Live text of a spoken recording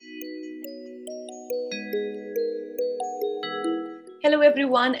Hello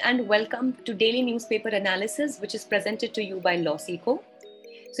everyone and welcome to Daily Newspaper Analysis, which is presented to you by LawSeco.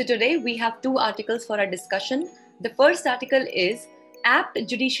 So today we have two articles for our discussion. The first article is Apt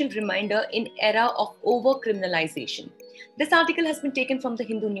Judicial Reminder in Era of Over-Criminalization. This article has been taken from the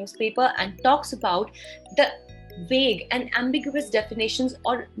Hindu newspaper and talks about the vague and ambiguous definitions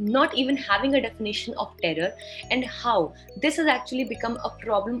or not even having a definition of terror and how this has actually become a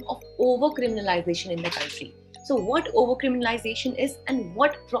problem of over-criminalization in the country. So what over-criminalization is and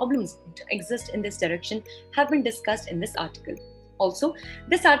what problems exist in this direction have been discussed in this article. Also,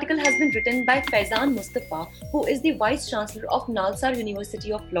 this article has been written by Faizan Mustafa, who is the Vice Chancellor of Nalsar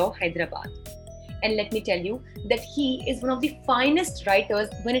University of Law, Hyderabad. And let me tell you that he is one of the finest writers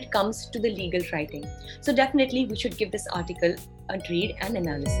when it comes to the legal writing. So definitely we should give this article a read and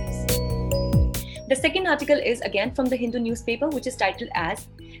analysis. The second article is again from the Hindu newspaper, which is titled as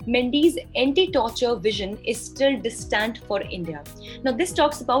Mendy's anti-torture vision is still distant for India. Now this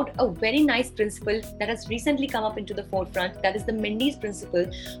talks about a very nice principle that has recently come up into the forefront, that is the Mendy's principle,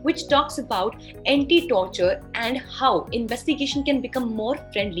 which talks about anti-torture and how investigation can become more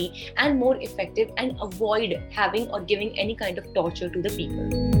friendly and more effective and avoid having or giving any kind of torture to the people.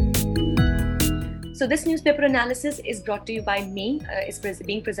 So this newspaper analysis is brought to you by me, is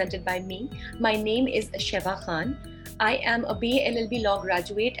being presented by me. My name is Sheva Khan. I am a BA LLB law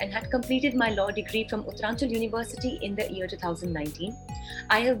graduate and had completed my law degree from Uttaranchal University in the year 2019.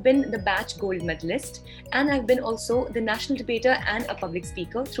 I have been the batch gold medalist and I've been also the national debater and a public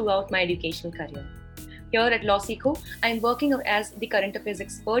speaker throughout my educational career. Here at LawSeco, I am working as the current affairs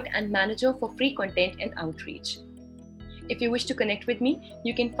expert and manager for free content and outreach. If you wish to connect with me,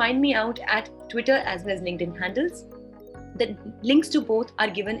 you can find me out at Twitter as well as LinkedIn handles. The links to both are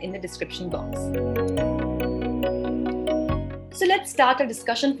given in the description box. So let's start a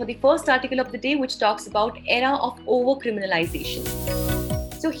discussion for the first article of the day, which talks about era of over-criminalization.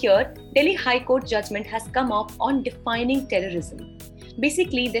 So here, Delhi High Court judgment has come up on defining terrorism.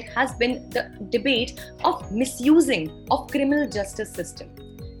 Basically, there has been the debate of misusing of criminal justice system.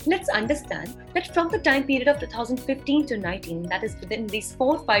 Let's understand that from the time period of 2015 to 19, that is within these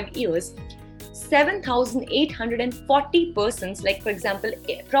 4 or 5 years, 7,840 persons, like for example,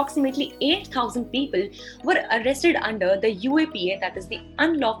 approximately 8,000 people were arrested under the UAPA, that is the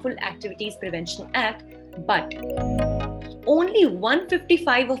Unlawful Activities Prevention Act, but only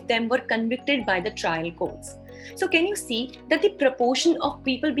 155 of them were convicted by the trial courts. So can you see that the proportion of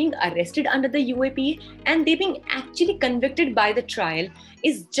people being arrested under the UAPA and they being actually convicted by the trial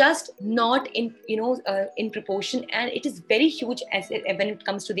is just not in proportion, and it is very huge when it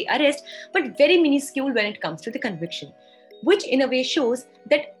comes to the arrest, but very minuscule when it comes to the conviction, which in a way shows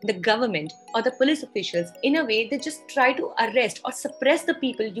that the government or the police officials, in a way, they just try to arrest or suppress the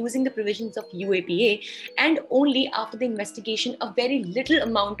people using the provisions of UAPA, and only after the investigation, a very little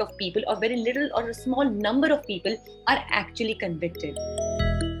amount of people or very little or a small number of people are actually convicted.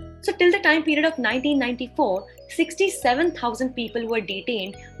 So till the time period of 1994, 67,000 people were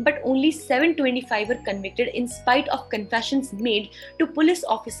detained, but only 725 were convicted in spite of confessions made to police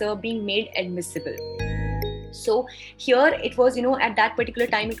officer being made admissible. So here it was, at that particular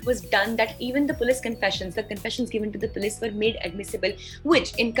time it was done that even the confessions given to the police were made admissible,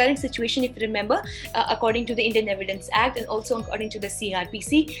 which in current situation, if you remember, according to the Indian Evidence Act and also according to the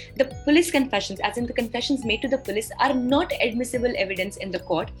CRPC, the police confessions, as in the confessions made to the police, are not admissible evidence in the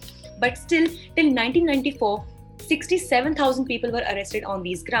court. But still, till 1994, 67,000 people were arrested on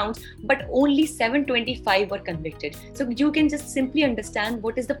these grounds, but only 725 were convicted. So you can just simply understand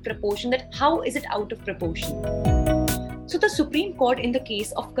what is the proportion, that how is it out of proportion. So the Supreme Court in the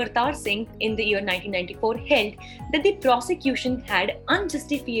case of Kartar Singh in the year 1994 held that the prosecution had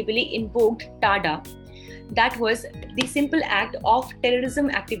unjustifiably invoked TADA, that was the Simple Act of Terrorism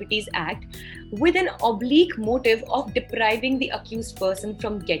Activities Act, with an oblique motive of depriving the accused person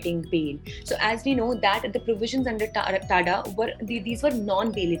from getting bail. So as we know that the provisions under TADA these were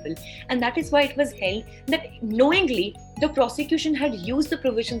non-bailable, and that is why it was held that knowingly the prosecution had used the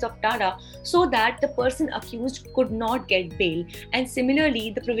provisions of TADA so that the person accused could not get bail. And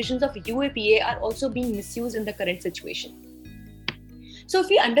similarly, the provisions of UAPA are also being misused in the current situation. So if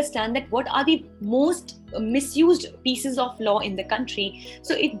we understand that what are the most misused pieces of law in the country,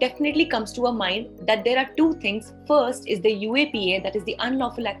 so it definitely comes to our mind that there are two things. First is the UAPA, that is the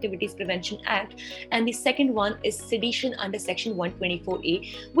Unlawful Activities Prevention Act, and the second one is sedition under Section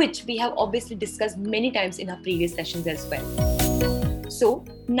 124A, which we have obviously discussed many times in our previous sessions as well. So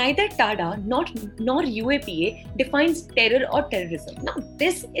neither TADA nor UAPA defines terror or terrorism. Now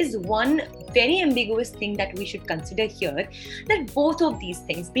this is one very ambiguous thing that we should consider here, that both of these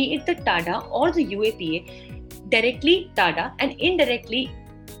things, be it the TADA or the UAPA, Directly TADA and indirectly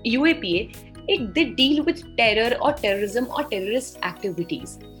UAPA, they deal with terror or terrorism or terrorist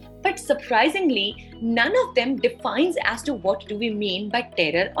activities. But surprisingly, none of them defines as to what do we mean by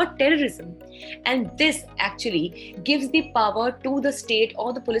terror or terrorism. And this actually gives the power to the state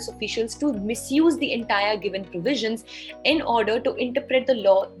or the police officials to misuse the entire given provisions in order to interpret the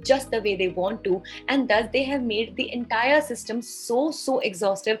law just the way they want to. And thus they have made the entire system so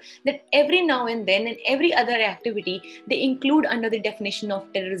exhaustive that every now and then in every other activity, they include under the definition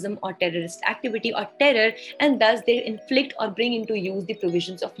of terrorism or terrorist activity or terror, and thus they inflict or bring into use the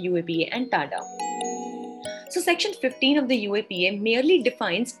provisions of UAPA and TADA. So Section 15 of the UAPA merely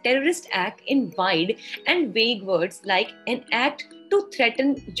defines terrorist act in wide and vague words like an act to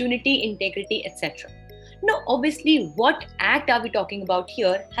threaten unity, integrity, etc. Now, obviously, what act are we talking about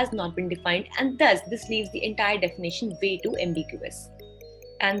here has not been defined, and thus this leaves the entire definition way too ambiguous.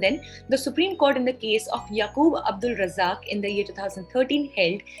 And then the Supreme Court in the case of Yaqub Abdul Razak in the year 2013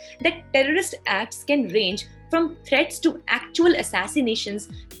 held that terrorist acts can range from threats to actual assassinations,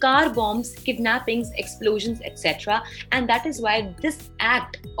 car bombs, kidnappings, explosions, etc. And that is why this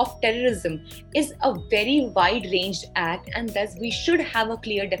act of terrorism is a very wide-ranged act, and thus we should have a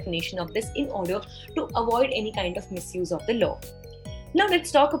clear definition of this in order to avoid any kind of misuse of the law. Now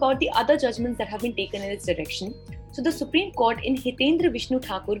let's talk about the other judgments that have been taken in this direction. So the Supreme Court in Hitendra Vishnu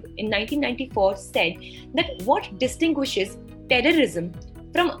Thakur in 1994 said that what distinguishes terrorism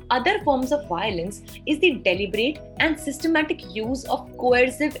from other forms of violence is the deliberate and systematic use of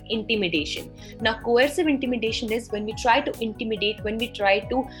coercive intimidation. Now, coercive intimidation is when we try to intimidate, when we try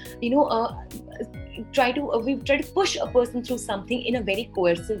to, we try to push a person through something in a very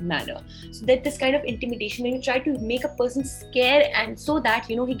coercive manner. So that this kind of intimidation, when you try to make a person scared, and so that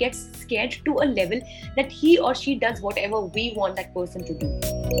he gets scared to a level that he or she does whatever we want that person to do.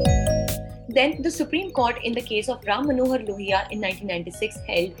 Then the Supreme Court in the case of Ram Manohar Lohia in 1996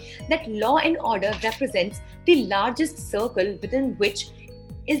 held that law and order represents the largest circle within which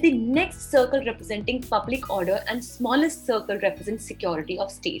is the next circle representing public order and smallest circle represents security of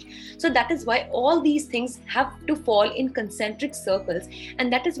state. So that is why all these things have to fall in concentric circles,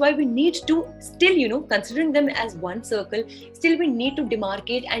 and that is why we need to still, considering them as one circle, still we need to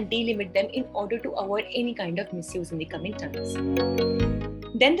demarcate and delimit them in order to avoid any kind of misuse in the coming times.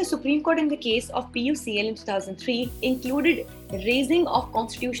 Then the Supreme Court in the case of PUCL in 2003 included raising of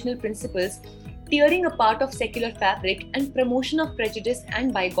constitutional principles, tearing apart of secular fabric, and promotion of prejudice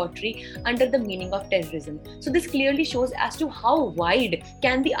and bigotry under the meaning of terrorism. So this clearly shows as to how wide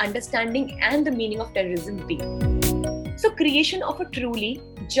can the understanding and the meaning of terrorism be. So creation of a truly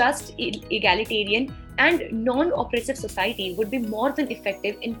just, egalitarian and non-oppressive society would be more than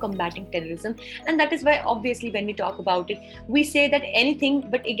effective in combating terrorism. And that is why obviously when we talk about it, we say that anything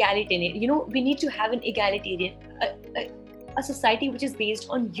but egalitarian, we need to have an egalitarian, a society which is based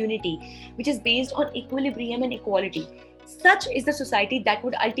on unity, which is based on equilibrium and equality. Such is the society that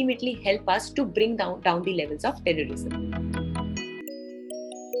would ultimately help us to bring down the levels of terrorism.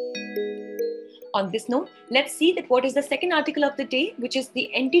 On this note, let's see that what is the second article of the day, which is the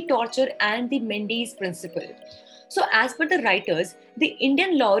anti-torture and the Mendes principle. So as per the writers, the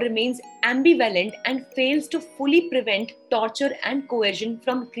Indian law remains ambivalent and fails to fully prevent torture and coercion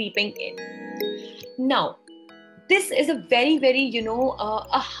from creeping in. Now, this is a very,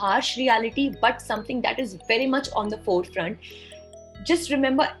 a harsh reality, but something that is very much on the forefront. Just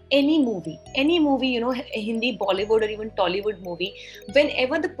remember any movie, Hindi, Bollywood or even Tollywood movie,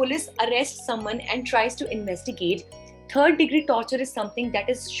 whenever the police arrests someone and tries to investigate, third degree torture is something that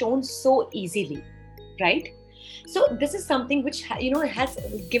is shown so easily, right? So this is something which has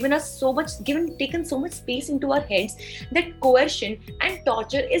given us taken so much space into our heads that coercion and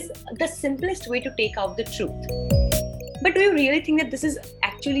torture is the simplest way to take out the truth. But do you really think that this is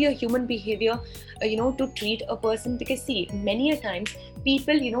actually a human behavior, to treat a person? Because see, many a times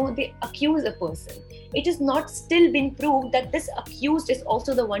people, they accuse a person. It is not still been proved that this accused is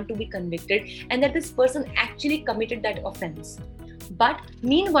also the one to be convicted and that this person actually committed that offense. But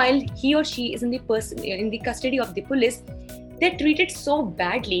meanwhile, he or she is in the custody of the police. They're treated so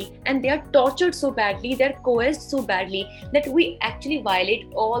badly and they are tortured so badly, they're coerced so badly that we actually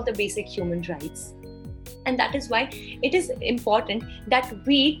violate all the basic human rights. And that is why it is important that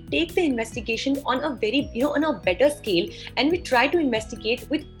we take the investigation on a very, on a better scale, and we try to investigate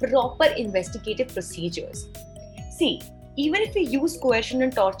with proper investigative procedures. See, even if we use coercion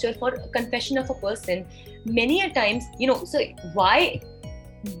and torture for a confession of a person, many a times, so why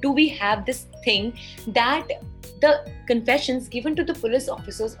do we have this thing that the confessions given to the police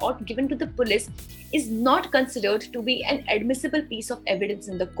officers or given to the police is not considered to be an admissible piece of evidence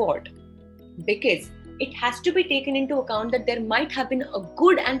in the court? Because it has to be taken into account that there might have been a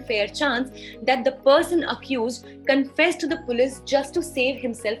good and fair chance that the person accused confessed to the police just to save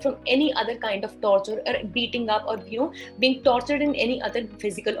himself from any other kind of torture or beating up or being tortured in any other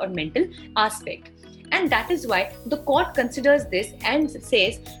physical or mental aspect. And that is why the court considers this and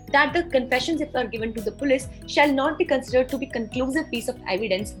says that the confessions, if are given to the police, shall not be considered to be conclusive piece of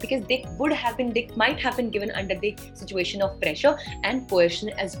evidence, because they might have been given under the situation of pressure and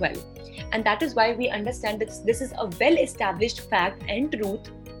coercion as well. And that is why we understand that this is a well-established fact and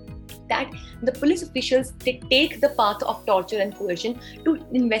truth that the police officials take the path of torture and coercion to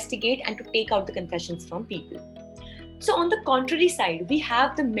investigate and to take out the confessions from people. So on the contrary side, we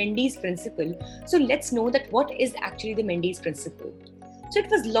have the Mendes principle. So let's know that what is actually the Mendes principle. So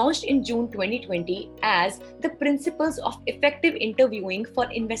it was launched in June 2020 as the principles of effective interviewing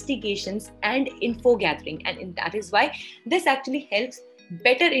for investigations and info gathering. And that is why this actually helps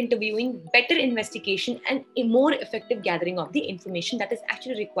better interviewing, better investigation, and a more effective gathering of the information that is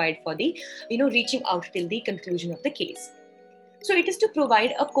actually required for the, reaching out till the conclusion of the case. So it is to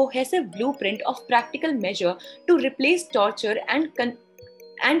provide a cohesive blueprint of practical measure to replace torture and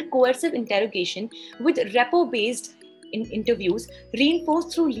coercive interrogation with repo-based interviews,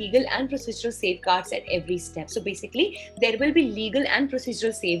 reinforced through legal and procedural safeguards at every step. So basically, there will be legal and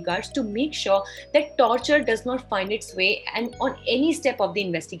procedural safeguards to make sure that torture does not find its way and on any step of the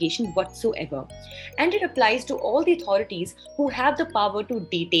investigation whatsoever. And it applies to all the authorities who have the power to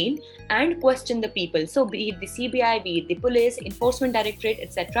detain and question the people. So be it the CBI, be it the police, enforcement directorate,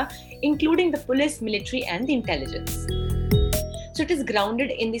 etc., including the police, military, and the intelligence. So it is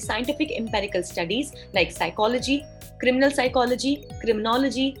grounded in the scientific empirical studies like psychology, criminal psychology,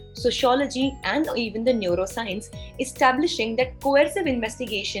 criminology, sociology, and even the neuroscience, establishing that coercive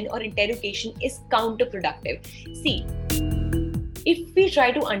investigation or interrogation is counterproductive. See, if we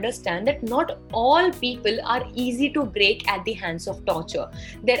try to understand that not all people are easy to break at the hands of torture,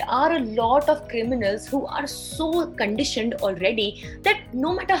 there are a lot of criminals who are so conditioned already that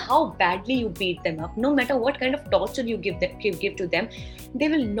no matter how badly you beat them up, no matter what kind of torture you give to them, they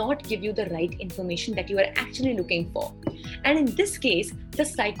will not give you the right information that you are actually looking for. And in this case, the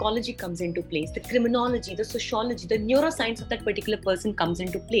psychology comes into place, the criminology, the sociology, the neuroscience of that particular person comes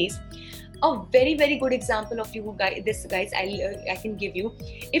into place. A very, very good example of I can give you.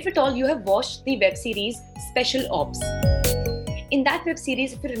 If at all you have watched the web series Special Ops. In that web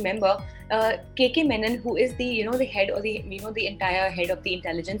series, if you remember, KK Menon, who is the head or the entire head of the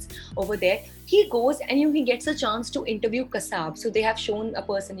intelligence over there, he goes and he gets a chance to interview Kassab. So they have shown a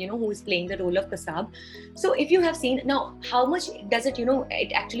person who is playing the role of Kassab. So if you have seen, now how much does it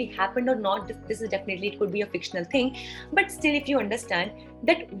it actually happened or not? This is definitely, it could be a fictional thing, but still, if you understand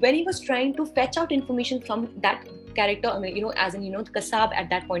that when he was trying to fetch out information from that character, as in Kassab at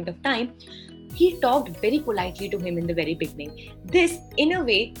that point of time, he talked very politely to him in the very beginning. This, in a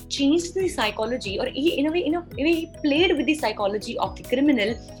way, changed the psychology, or he played with the psychology of the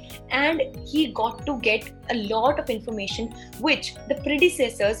criminal, and he got to get a lot of information which the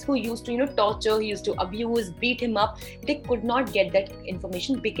predecessors who used to torture, who used to abuse, beat him up, they could not get that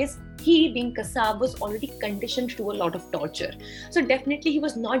information because he, being Kassab, was already conditioned to a lot of torture. So definitely he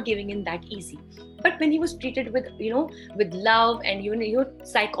was not giving in that easy. But when he was treated with love and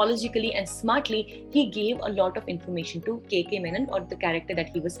psychologically and smartly, he gave a lot of information to KK Menon, or the character that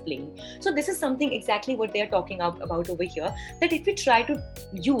he was playing. So this is something exactly what they are talking about over here, that if we try to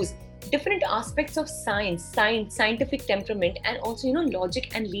use different aspects of scientific temperament, and also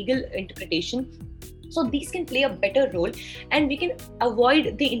logic and legal interpretation, so these can play a better role, and we can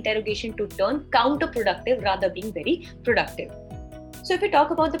avoid the interrogation to turn counterproductive rather being very productive. So if we talk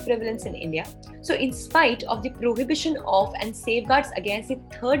about the prevalence in India, so in spite of the prohibition of and safeguards against the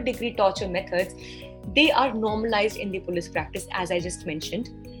third degree torture methods, they are normalized in the police practice, as I just mentioned.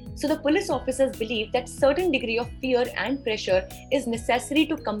 So the police officers believe that certain degree of fear and pressure is necessary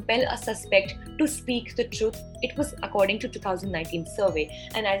to compel a suspect to speak the truth. It was according to 2019 survey.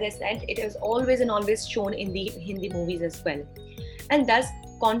 And as I said, it is always shown in the Hindi movies as well. And thus,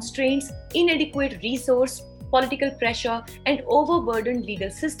 constraints, inadequate resource, political pressure, and overburdened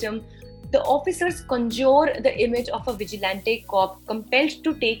legal system, the officers conjure the image of a vigilante cop compelled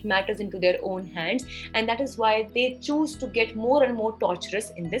to take matters into their own hands, and that is why they choose to get more and more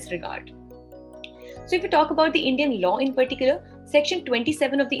torturous in this regard. So if we talk about the Indian law in particular, Section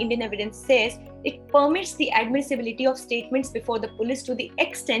 27 of the Indian Evidence says it permits the admissibility of statements before the police to the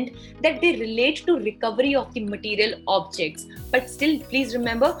extent that they relate to recovery of the material objects. But still, please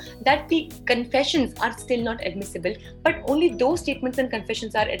remember that the confessions are still not admissible, but only those statements and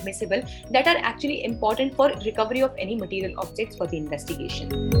confessions are admissible that are actually important for recovery of any material objects for the investigation.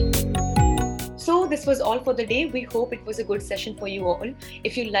 So this was all for the day. We hope it was a good session for you all.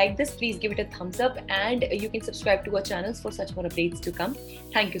 If you like this, please give it a thumbs up, and you can subscribe to our channels for such more updates to come.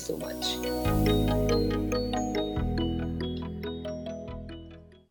 Thank you so much.